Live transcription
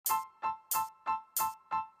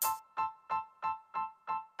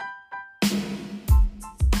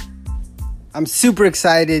I'm super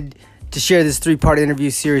excited to share this 3-part interview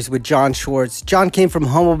series with John Schwartz. John came from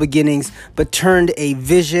humble beginnings, but turned a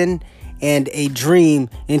vision and a dream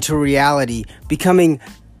into reality, becoming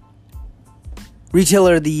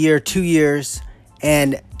Retailer of the Year 2 years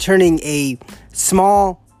and turning a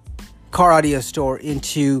small car audio store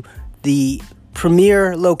into the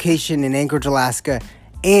premier location in Anchorage, Alaska,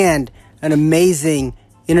 and an amazing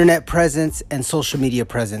internet presence and social media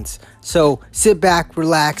presence. So sit back,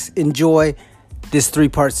 relax, enjoy this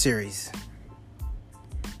 3-part series.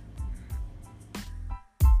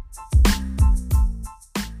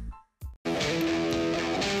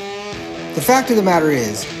 The fact of the matter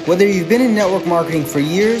is, whether you've been in network marketing for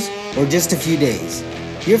years or just a few days,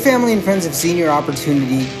 your family and friends have seen your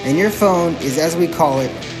opportunity and your phone is, as we call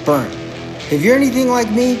it, burnt. If you're anything like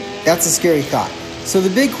me, that's a scary thought. So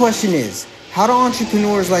the big question is, how do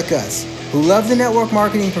entrepreneurs like us, who love the network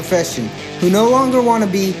marketing profession, who no longer want to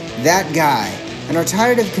be that guy, and are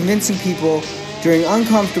tired of convincing people during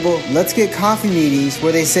uncomfortable let's get coffee meetings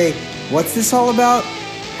where they say, what's this all about?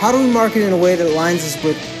 How do we market in a way that aligns us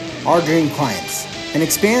with our dream clients and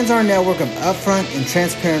expands our network of upfront and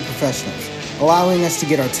transparent professionals, allowing us to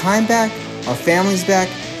get our time back, our families back,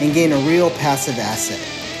 and gain a real passive asset?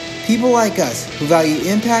 People like us who value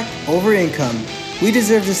impact over income, we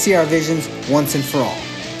deserve to see our visions once and for all.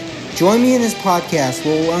 Join me in this podcast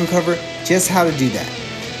where we'll uncover just how to do that.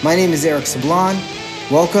 My name is Eric Sablon.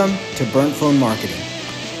 Welcome to Burnt Phone Marketing.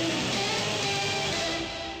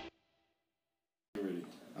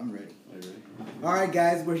 I'm ready. All right,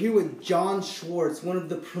 guys, we're here with John Schwartz, one of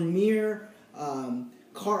the premier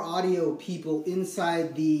car audio people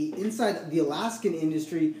inside the Alaskan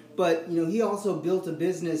industry. But he also built a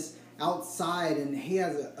business outside, and he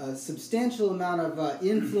has a substantial amount of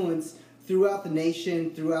influence throughout the nation,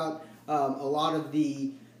 throughout a lot of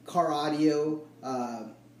the car audio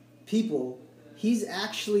people. He's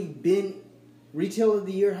actually been Retailer of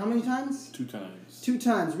the Year how many times? 2 times. 2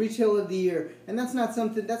 times Retailer of the Year, and that's not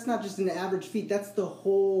just an average feat. That's the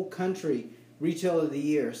whole country Retailer of the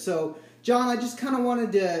Year. So, John, I just kind of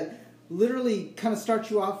wanted to literally kind of start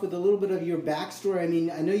you off with a little bit of your backstory. I mean,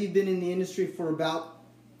 I know you've been in the industry for about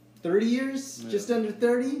 30 years, just under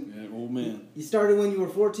 30. Yeah, old man. You started when you were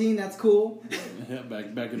 14. That's cool. Yeah,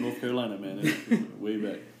 back in North Carolina, man. Way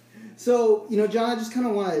back. So, John, I just kind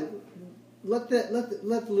of want to let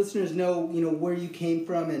the listeners know, where you came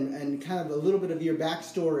from and kind of a little bit of your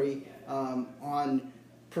backstory on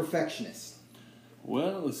Perfectionist.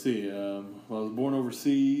 Well, let's see. I was born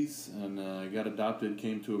overseas and I got adopted,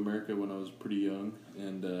 came to America when I was pretty young.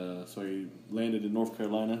 And so I landed in North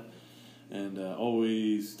Carolina and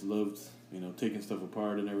always loved, taking stuff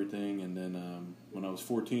apart and everything. And then when I was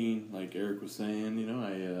 14, like Eric was saying,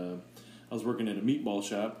 I was working at a meatball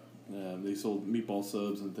shop. They sold meatball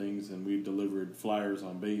subs and things, and we delivered flyers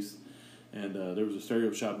on base. And there was a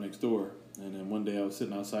stereo shop next door. And then one day I was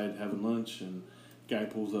sitting outside having lunch, and guy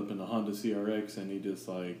pulls up in a Honda CRX, and he just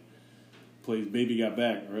plays "Baby Got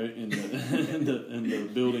Back" right in the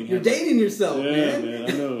building. You're dating yourself, man. Yeah, man,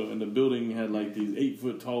 I know. And the building had these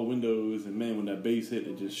 8-foot tall windows, and man, when that bass hit,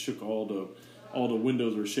 it just shook all the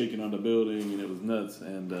windows were shaking on the building, and it was nuts.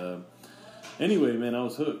 And anyway, man, I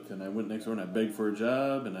was hooked, and I went next door and I begged for a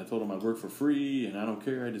job, and I told him I'd work for free, and I don't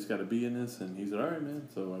care, I just got to be in this. And he said, all right, man.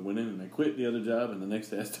 So I went in and I quit the other job, and the next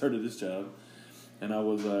day I started this job, and I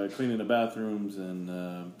was cleaning the bathrooms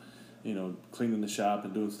and, cleaning the shop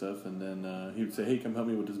and doing stuff. And then he would say, hey, come help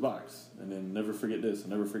me with this box, and then never forget this and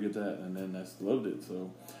never forget that. And then I just loved it.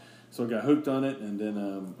 So I got hooked on it, and then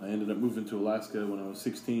I ended up moving to Alaska when I was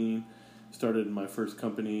 16, started my first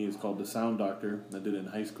company. It's called The Sound Doctor. I did it in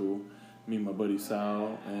high school. Me and my buddy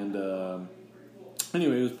Sal, and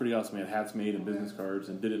anyway, it was pretty awesome. I had hats made and business cards,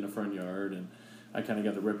 and did it in the front yard, and I kind of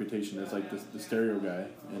got the reputation as the stereo guy.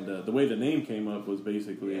 And the way the name came up was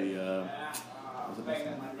basically,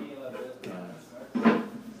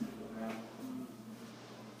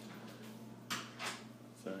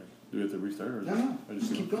 sorry, do we have to restart? Or No,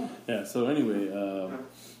 just keep going. Yeah. So anyway,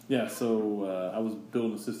 I was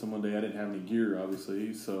building a system one day. I didn't have any gear,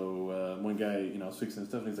 obviously. So one guy, I was fixing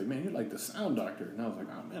stuff, and he's like, man, you're like the Sound Doctor. And I was like,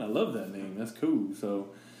 oh, man, I love that name. That's cool. So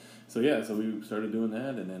we started doing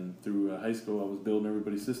that. And then through high school, I was building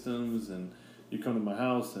everybody's systems. And you come to my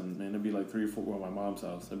house, and, man, there'd be 3 or 4, my mom's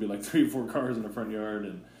house. There'd be 3 or 4 cars in the front yard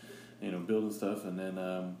and, building stuff. And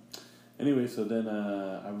then anyway, so then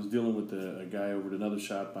I was dealing with a guy over at another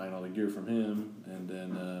shop, buying all the gear from him, and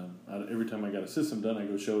then every time I got a system done, I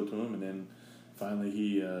go show it to him, and then finally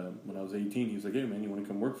he, when I was 18, he was like, hey, man, you want to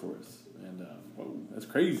come work for us? And, whoa, that's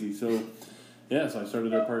crazy. So Yeah, so I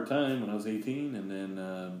started there part-time when I was 18, and then,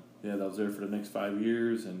 I was there for the next 5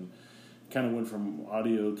 years, and kind of went from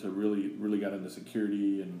audio to really got into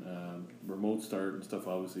security and remote start and stuff,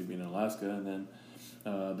 obviously being in Alaska. And then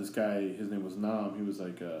this guy, his name was Nam, he was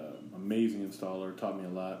like an amazing installer, taught me a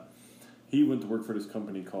lot. He went to work for this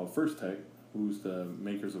company called First Tech, who's the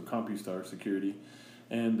makers of CompuStar security.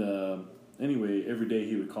 And anyway, every day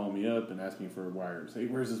he would call me up and ask me for wires. Hey,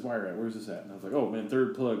 where's this wire at? Where's this at? And I was like, oh man,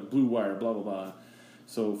 third plug, blue wire, blah, blah, blah.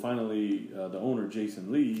 So finally, the owner,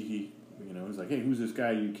 Jason Lee, he's like, hey, who's this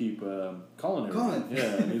guy you keep calling everything?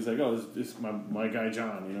 Yeah, and he's like, oh, this my guy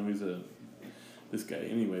John. He's this guy.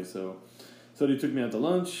 Anyway, so they took me out to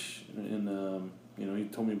lunch, and he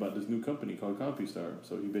told me about this new company called CompuStar.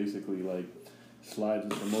 So he basically like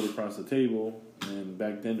slides his remote across the table, and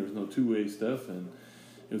back then there was no two-way stuff, and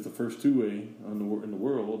it was the first two-way in the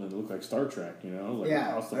world, and it looked like Star Trek. Like,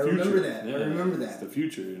 yeah, it's the I future. remember that. Yeah, I remember that. It's the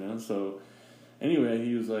future. So anyway,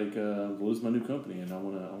 he was like, well, this is my new company, and I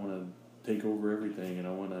wanna take over everything, and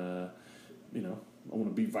I wanna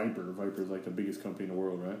beat Viper. Viper's like the biggest company in the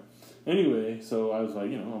world, right? Anyway, so I was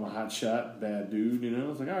like, I'm a hot shot, bad dude, I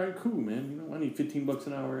was like, all right, cool, man. I need $15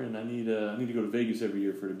 an hour, and I need to go to Vegas every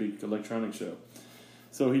year for the big electronics show.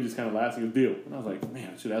 So he just kind of laughed. He goes, deal. And I was like,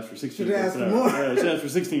 man, I should ask for $16 an hour. More. Yeah, I should ask for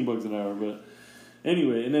 $16 an hour, but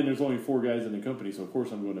anyway, and then there's only 4 guys in the company, so of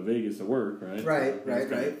course I'm going to Vegas to work, right? Right.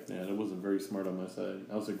 Yeah, that wasn't very smart on my side.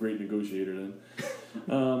 I was a great negotiator then.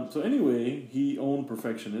 So anyway, he owned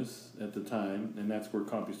Perfectionist at the time, and that's where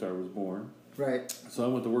CompuStar was born. Right. So I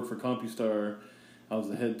went to work for CompuStar. I was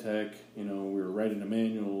the head tech. We were writing the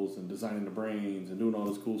manuals and designing the brains and doing all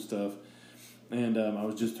this cool stuff. And I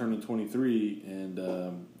was just turning 23,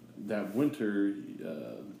 and that winter,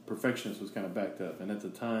 Perfectionist was kind of backed up. And at the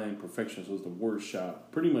time, Perfectionist was the worst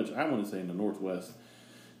shop, pretty much, I want to say, in the Northwest.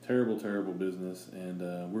 Terrible business. And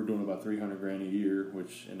we're doing about $300,000 a year,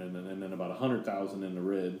 and then about $100,000 in the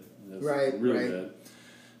red. That's really bad.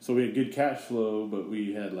 So we had good cash flow, but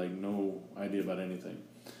we had like no idea about anything.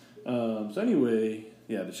 So anyway,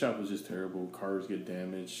 yeah, the shop was just terrible. Cars get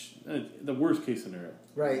damaged. The worst case scenario.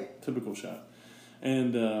 Right. Typical shop.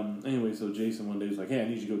 And anyway, so Jason one day was like, hey, I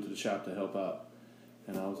need you to go to the shop to help out.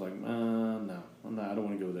 And I was like, no, I'm not. I don't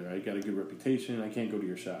want to go there. I got a good reputation. I can't go to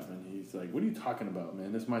your shop. And he's like, what are you talking about,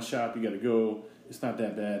 man? It's my shop. You got to go. It's not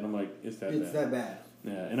that bad. And I'm like, it's that bad.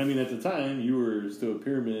 Yeah. And I mean, at the time, you were still a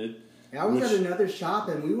Pyramid. I was at another shop,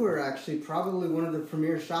 and we were actually probably one of the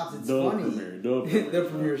premier shops. It's funny. The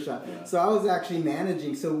premier shop. Yeah. So I was actually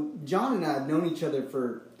managing. So John and I have known each other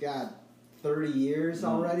for, 30 years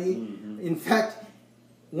already. Mm-hmm. In fact,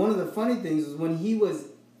 one of the funny things was when he was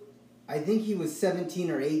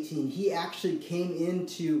 17 or 18, he actually came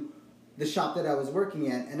into the shop that I was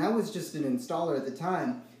working at, and I was just an installer at the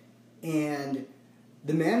time. And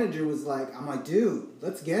the manager was like, I'm like, dude,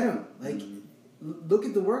 let's get him. Like, look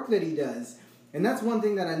at the work that he does. And that's one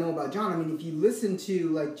thing that I know about John. I mean, if you listen to,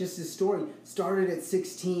 like, just his story, started at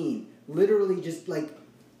 16, literally just, like,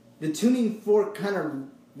 the tuning fork kind of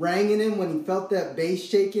rang in him when he felt that bass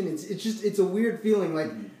shaking. It's a weird feeling.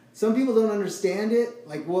 Like, some people don't understand it,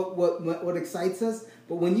 like, what excites us.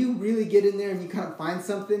 But when you really get in there and you kind of find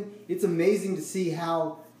something, it's amazing to see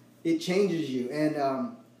how it changes you.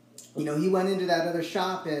 And, he went into that other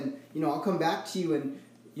shop, and, I'll come back to you and,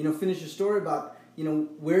 finish your story about,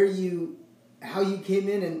 how you came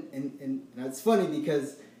in, and that's funny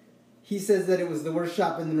because he says that it was the worst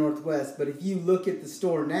shop in the Northwest, but if you look at the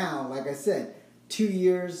store now, like I said, 2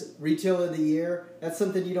 years, Retailer of the Year, that's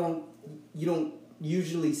something you don't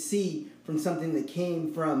usually see from something that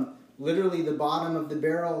came from literally the bottom of the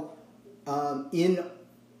barrel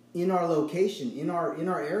in our location, in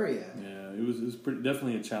our area. Yeah, it was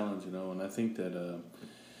definitely a challenge, and I think that,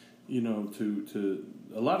 to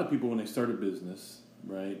a lot of people when they start a business,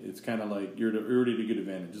 right, it's kind of like you're already at a good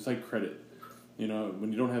advantage. It's like credit.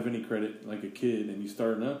 When you don't have any credit, like a kid, and you're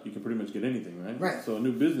starting up, you can pretty much get anything, right? Right. So a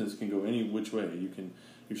new business can go any which way.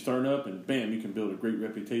 You're starting up, and bam, you can build a great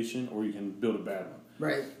reputation, or you can build a bad one.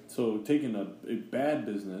 Right. So taking a bad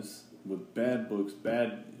business with bad books,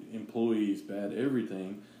 bad employees, bad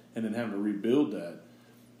everything, and then having to rebuild that,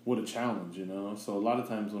 what a challenge, So a lot of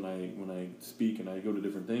times when I speak and I go to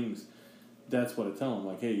different things, that's what I tell them.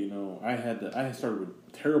 Like, hey, I started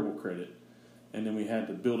with terrible credit, and then we had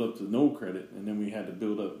to build up to no credit, and then we had to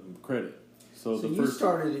build up credit. So you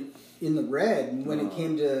started in the red when it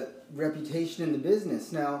came to reputation in the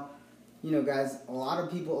business. Now, guys, a lot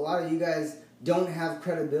of you guys don't have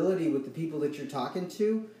credibility with the people that you're talking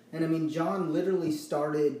to. And I mean, John literally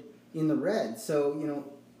started in the red. So,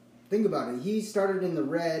 think about it. He started in the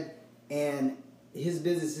red, and his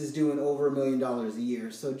business is doing over $1 million a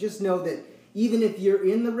year. So just know that even if you're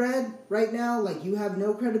in the red right now, like you have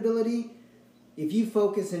no credibility, if you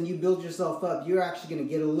focus and you build yourself up, you're actually going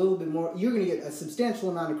to get a little bit more. You're going to get a substantial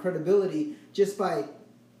amount of credibility just by,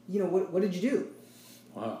 what did you do?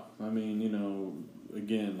 Wow. I mean,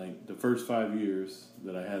 again, like the first 5 years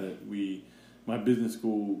that I had it, my business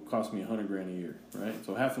school cost me $100,000 a year, right?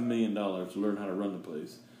 So $500,000 to learn how to run the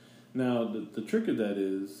place. Now, the trick of that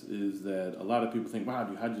is that a lot of people think, wow,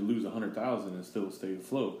 how'd you lose $100,000 and still stay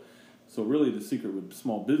afloat? So really the secret with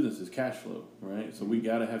small business is cash flow, right? So we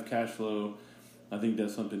got to have cash flow. I think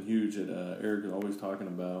that's something huge that Eric is always talking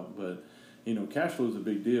about. But, cash flow is a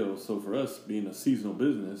big deal. So for us being a seasonal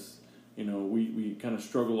business, we kind of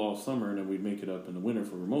struggle all summer and then we make it up in the winter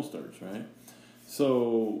for remote starts, right?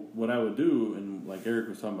 So what I would do, and like Eric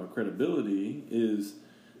was talking about credibility, is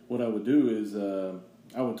what I would do is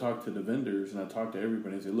I would talk to the vendors and I talk to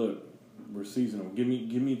everybody and say, look, we're seasonal. Give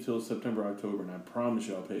me till September, October, and I promise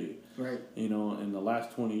you I'll pay you. Right. In the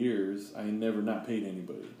last 20 years, I never not paid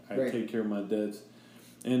anybody. I right. take care of my debts,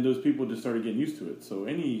 and those people just started getting used to it. So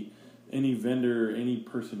any vendor, any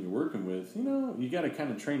person you're working with, you got to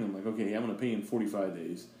kind of train them. Like, okay, I'm going to pay in 45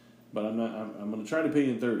 days, but I'm going to try to pay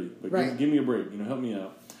in 30. But right. give me a break. Help me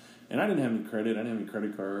out. And I didn't have any credit. I didn't have any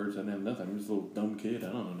credit cards. I didn't have nothing. I'm just a little dumb kid.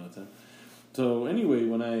 I don't know nothing. So anyway,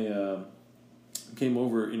 when I came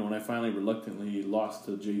over, when I finally reluctantly lost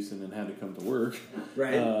to Jason and had to come to work,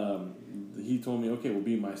 right. He told me, okay, well,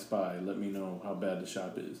 be my spy. Let me know how bad the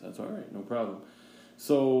shop is. That's all right, no problem.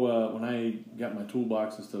 So when I got my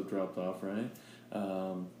toolbox and stuff dropped off, right,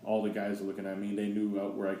 all the guys are looking at me. They knew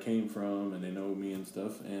where I came from, and they know me and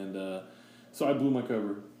stuff. And so I blew my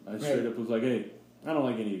cover. I straight up was like, hey, I don't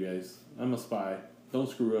like any of you guys. I'm a spy. Don't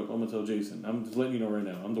screw up. I'm going to tell Jason. I'm just letting you know right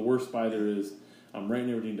now. I'm the worst spy there is. I'm writing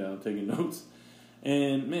everything down, taking notes.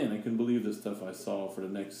 And, man, I couldn't believe the stuff I saw for the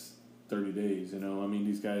next 30 days, I mean,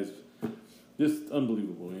 these guys, just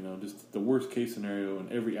unbelievable, just the worst case scenario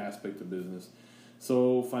in every aspect of business.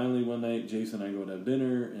 So, finally, one night, Jason and I go to have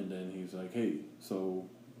dinner, and then he's like, hey, so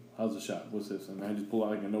how's the shop? What's this? And I just pull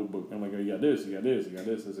out like a notebook. I'm like, oh, you got this, you got this, you got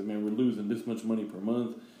this. I said, man, we're losing this much money per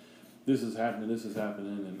month. This is happening.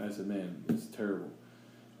 And I said, man, it's terrible.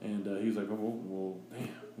 And he was like, oh, well, damn,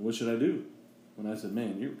 what should I do? And I said,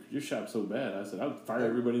 man, your shop's so bad. I said, I'll fire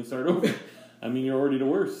everybody and start over. I mean, you're already the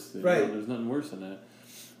worst. Right. There's nothing worse than that.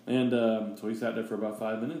 And so he sat there for about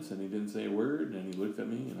 5 minutes, and he didn't say a word, and he looked at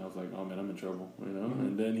me, and I was like, oh, man, I'm in trouble, Mm-hmm.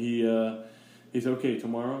 And then he said, okay,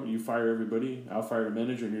 tomorrow you fire everybody. I'll fire the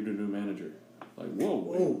manager, and you're the new manager. Like,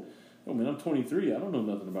 whoa. Oh, man, I'm 23. I don't know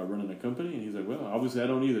nothing about running a company. And he's like, well, obviously I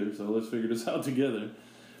don't either, so let's figure this out together.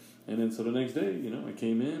 And then so the next day, I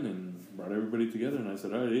came in and brought everybody together, and I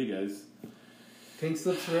said, all right, hey, guys. Pink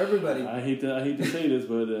slips for everybody. I hate to say this,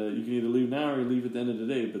 but you can either leave now or you leave at the end of the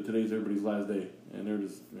day. But today's everybody's last day, and they're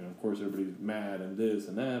just, of course, everybody's mad and this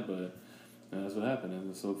and that. But that's what happened.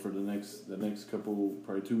 And so for the next couple,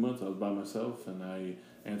 probably 2 months, I was by myself, and I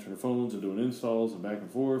answered the phones and doing installs and back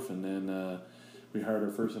and forth. And then we hired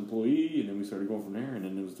our first employee, and then we started going from there. And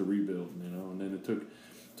then it was the rebuild, And then it took.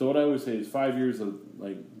 So what I always say is 5 years of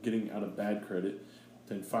like getting out of bad credit,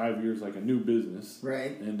 then 5 years like a new business,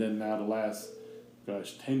 right? And then now the last.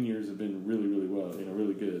 10 years have been really, really well,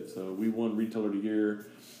 really good. So we won Retailer of the Year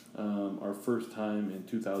our first time in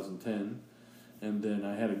 2010. And then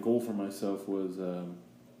I had a goal for myself was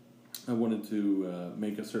I wanted to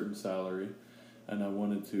make a certain salary, and I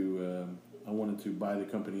wanted to buy the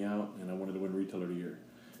company out, and I wanted to win Retailer of the Year.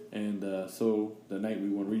 And so the night we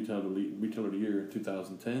won Retailer of the Year in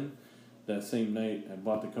 2010, that same night I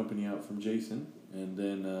bought the company out from Jason, and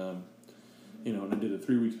then... and I did it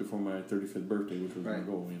 3 weeks before my 35th birthday, which was my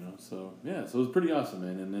goal, So, yeah, so it was pretty awesome,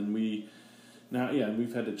 man. And then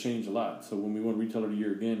we've had to change a lot. So when we won Retailer of the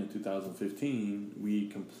Year again in 2015, we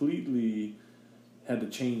completely had to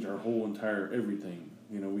change our whole entire everything.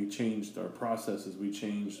 We changed our processes, we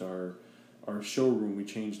changed our showroom, we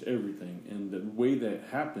changed everything. And the way that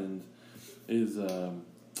happened is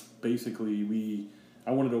basically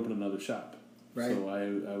I wanted to open another shop. Right. So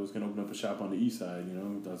I was going to open up a shop on the east side,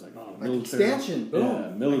 I was like, oh, like military. Expansion. Boom. Yeah,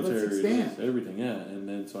 military, let's everything, yeah. And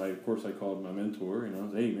then so I called my mentor, I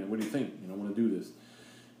was, hey, man, what do you think? I want to do this.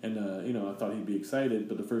 And, I thought he'd be excited,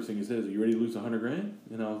 but the first thing he says, are you ready to lose $100,000?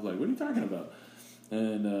 And I was like, what are you talking about?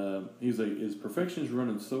 And he's like, is Perfections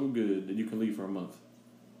running so good that you can leave for a month?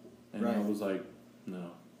 And I was like,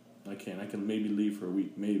 no, I can't. I can maybe leave for a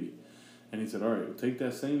week, maybe. And he said, all right, well, take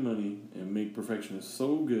that same money and make Perfectionist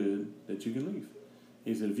so good that you can leave.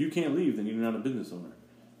 He said, if you can't leave, then you're not a business owner.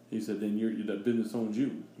 He said, then that business owns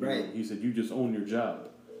you. Right. He said, you just own your job.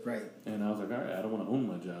 Right. And I was like, all right, I don't want to own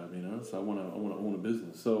my job, so I want to own a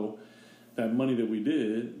business. So that money that we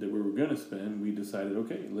did, that we were going to spend, we decided,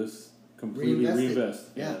 okay, let's completely reinvest.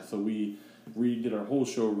 Yeah. So we redid our whole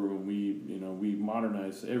showroom. We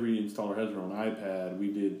modernized. Every installer has their own iPad.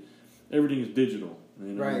 Everything is digital.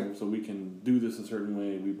 Right. So we can do this a certain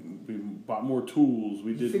way. We bought more tools.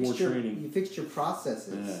 We did more training. You fixed your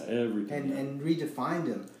processes. Yeah, everything. And redefined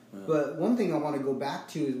them. Yeah. But one thing I want to go back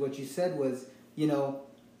to is what you said was,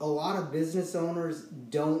 a lot of business owners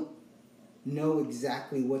don't know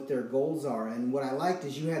exactly what their goals are. And what I liked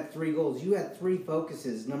is you had 3 goals. You had 3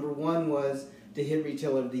 focuses. Number 1 was to hit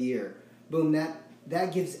Retailer of the Year. Boom,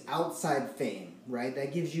 that gives outside fame, right?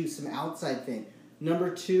 That gives you some outside fame.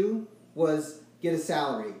 Number 2 was get a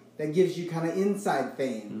salary. That gives you kind of inside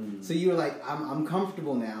fame. So you were like, I'm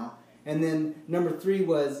comfortable now. And then number 3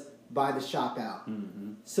 was buy the shop out.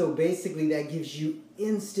 Mm-hmm. So basically that gives you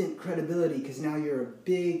instant credibility because now you're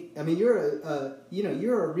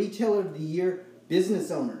you're a Retailer of the Year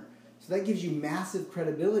business owner. So that gives you massive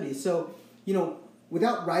credibility. So,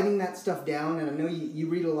 without writing that stuff down, and I know you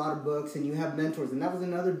read a lot of books and you have mentors, and that was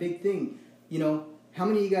another big thing. How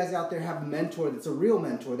many of you guys out there have a mentor that's a real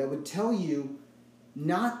mentor that would tell you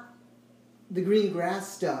not the green grass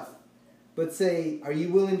stuff, but say, are you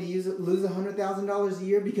willing to lose $100,000 a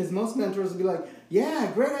year? Because most mentors will be like, yeah,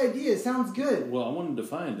 great idea, sounds good. Well, I want to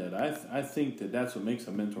define that. I think that's what makes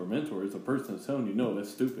a mentor. Mentor is a person that's telling you, no, that's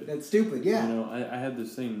stupid. That's stupid, yeah. I had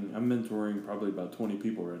this thing, I'm mentoring probably about 20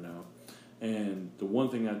 people right now. And the one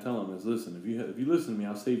thing I tell them is, listen, if you listen to me,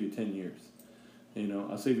 I'll save you 10 years.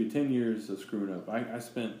 I'll save you 10 years of screwing up. I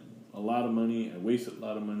spent a lot of money. I wasted a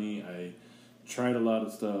lot of money. I tried a lot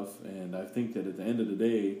of stuff. And I think that at the end of the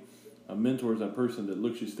day, a mentor is that person that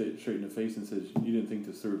looks you straight in the face and says, you didn't think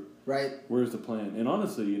this through. Right. Where's the plan? And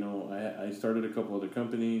honestly, I started a couple other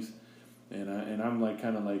companies. And I'm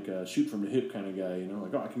kind of shoot from the hip kind of guy,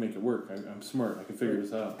 I can make it work. I'm smart. I can figure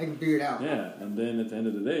this out. I can figure it out. Yeah, and then at the end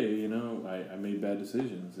of the day, I made bad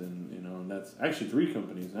decisions, and that's actually 3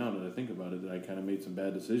 companies now that I think about it that I kind of made some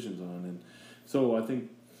bad decisions on, and so I think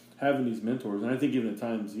having these mentors, and I think even at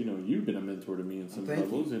times, you've been a mentor to me in some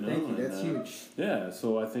levels, Thank you. That's huge. Yeah,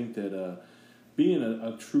 so I think that being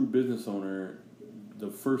a true business owner, the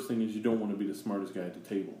first thing is you don't want to be the smartest guy at the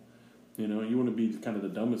table. You want to be kind of the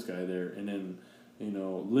dumbest guy there, and then,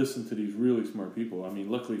 listen to these really smart people. I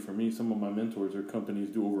mean, luckily for me, some of my mentors, their companies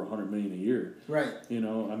do over $100 million a year. Right.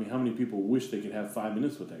 How many people wish they could have 5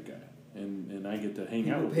 minutes with that guy? And I get to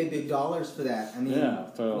hang out with people pay big dollars for that.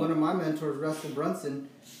 One of my mentors, Russell Brunson,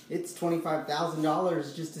 it's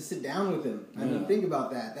 $25,000 just to sit down with him. Think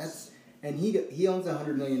about that. And he owns a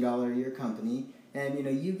 $100 million a year company, and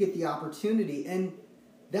you get the opportunity. And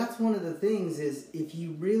that's one of the things is if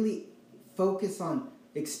you really focus on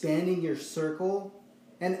expanding your circle,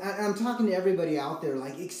 and I'm talking to everybody out there,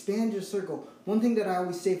 expand your circle. One thing that I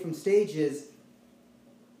always say from stage is,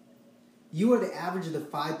 you are the average of the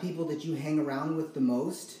 5 people that you hang around with the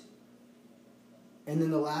most. And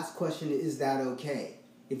then the last question is that okay?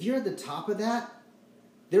 If you're at the top of that,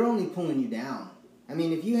 they're only pulling you down.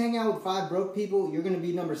 If you hang out with 5 broke people, you're going to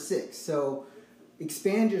be number 6. So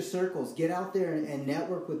expand your circles. Get out there and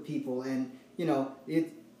network with people. And,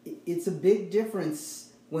 it's a big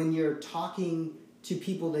difference when you're talking to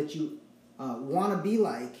people that you want to be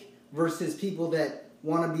like versus people that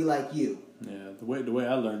want to be like you. Yeah, the way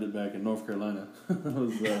I learned it back in North Carolina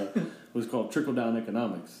was called trickle-down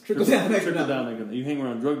economics. Trickle-down economics. You hang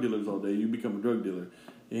around drug dealers all day, you become a drug dealer.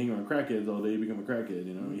 You hang around crackheads all day, you become a crackhead.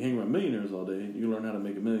 You hang around millionaires all day, you learn how to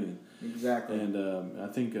make $1 million. Exactly. And I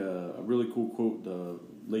think a really cool quote the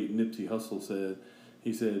late Nipsey Hussle said.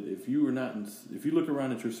 He said, if you look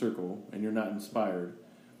around at your circle and you're not inspired,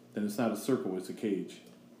 then it's not a circle, it's a cage.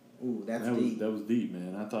 Ooh, that was deep,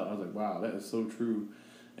 man. I was like, wow, that is so true.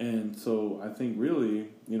 And so I think really,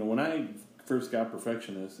 when I first got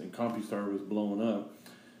Perfectionist and CompuStar was blowing up,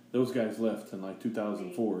 those guys left in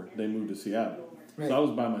 2004. They moved to Seattle. Right. So I was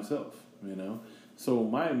by myself, So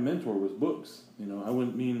my mentor was books.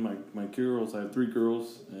 Me and my girls, I have 3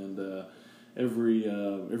 girls, and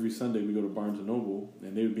every Sunday we go to Barnes & Noble,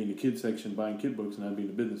 and they would be in the kids section buying kid books, and I'd be in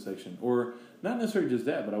the business section. Or not necessarily just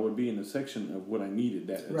that, but I would be in the section of what I needed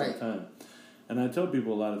at that time. And I tell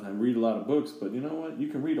people a lot of time, read a lot of books, but you know what? You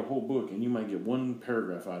can read a whole book, and you might get 1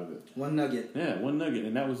 paragraph out of it. 1 nugget. Yeah, 1 nugget,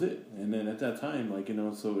 and that was it. And then at that time,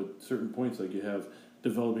 so at certain points, you have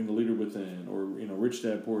Developing the Leader Within, or, Rich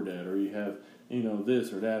Dad, Poor Dad, or you have,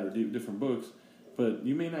 this or that, or different books. But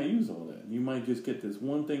you may not use all that. You might just get this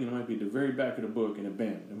one thing, and it might be the very back of the book, and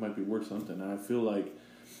bam, it might be worth something. And I feel like,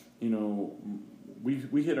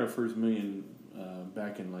 we hit our first $1 million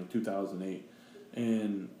back in 2008,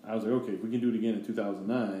 and I was like, okay, if we can do it again in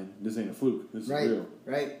 2009, this ain't a fluke. This is real.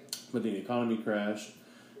 Right. But the economy crashed,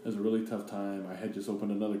 It was a really tough time. I had just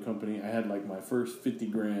opened another company. I had like my first 50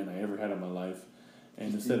 grand I ever had in my life.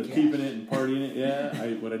 And instead of keeping it and partying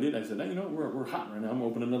it, what I did, I said, you know, we're hot right now. I'm going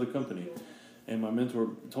to open another company. And my mentor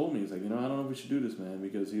told me, he's like, you know, I don't know if we should do this, man,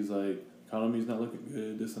 because he's like, economy's not looking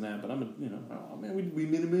good, this and that. But oh man, we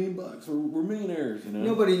made $1 million. We're millionaires, you know.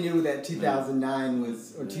 Nobody knew that 2009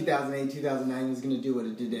 was, or 2008, 2009 was going to do what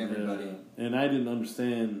it did to everybody. Yeah. And I didn't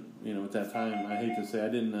understand, you know, at that time, I hate to say,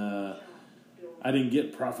 I didn't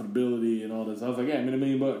get profitability and all this. I was like, I made $1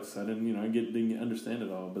 million. I didn't understand it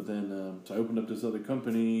all. But then, so I opened up this other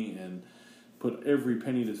company and put every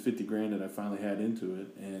penny, this 50 grand that I finally had into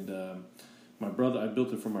it. And I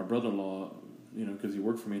built it for my brother-in-law, you know, because he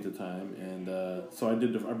worked for me at the time. And so I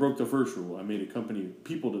broke the first rule. I made a company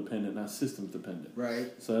people dependent, not systems dependent.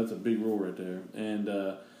 Right. So that's a big rule right there. And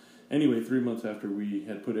anyway, 3 months after we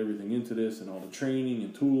had put everything into this and all the training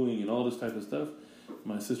and tooling and all this type of stuff,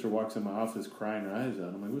 my sister walks in my office crying her eyes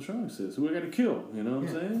out. I'm like, what's wrong, sis? Who I got to kill? You know what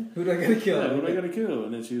I'm saying? Who do I got to kill? Yeah, who do I got to kill?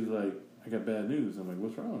 And then she was like, I got bad news. I'm like,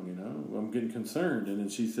 what's wrong? You know, I'm getting concerned. And then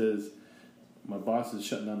she says, my boss is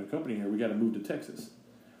shutting down the company here. We got to move to Texas.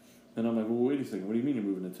 And I'm like, well, wait a second. What do you mean you're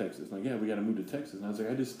moving to Texas? I'm like, yeah, we got to move to Texas. And I was like,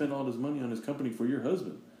 I just spent all this money on this company for your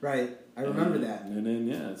husband. Right. I remember that. And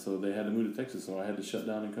then, so they had to move to Texas. So I had to shut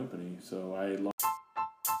down the company. So I lost.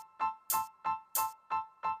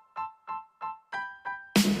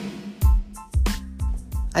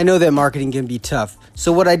 I know that marketing can be tough.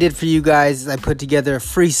 So what I did for you guys is I put together a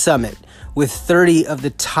free summit with 30 of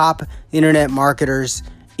the top internet marketers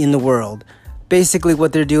in the world. Basically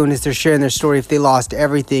what they're doing is they're sharing their story. If they lost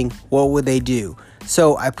everything, what would they do?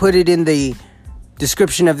 So I put it in the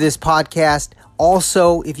description of this podcast.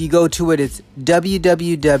 Also, if you go to it, it's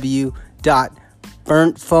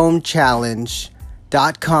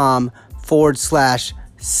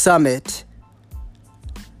www.burntphoneChallenge.com/summit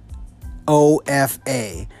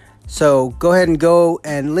OFA. So go ahead and go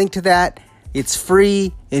and link to that. It's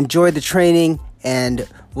free. Enjoy the training, and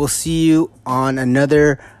we'll see you on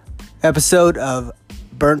another episode of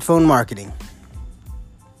Burnt Phone Marketing.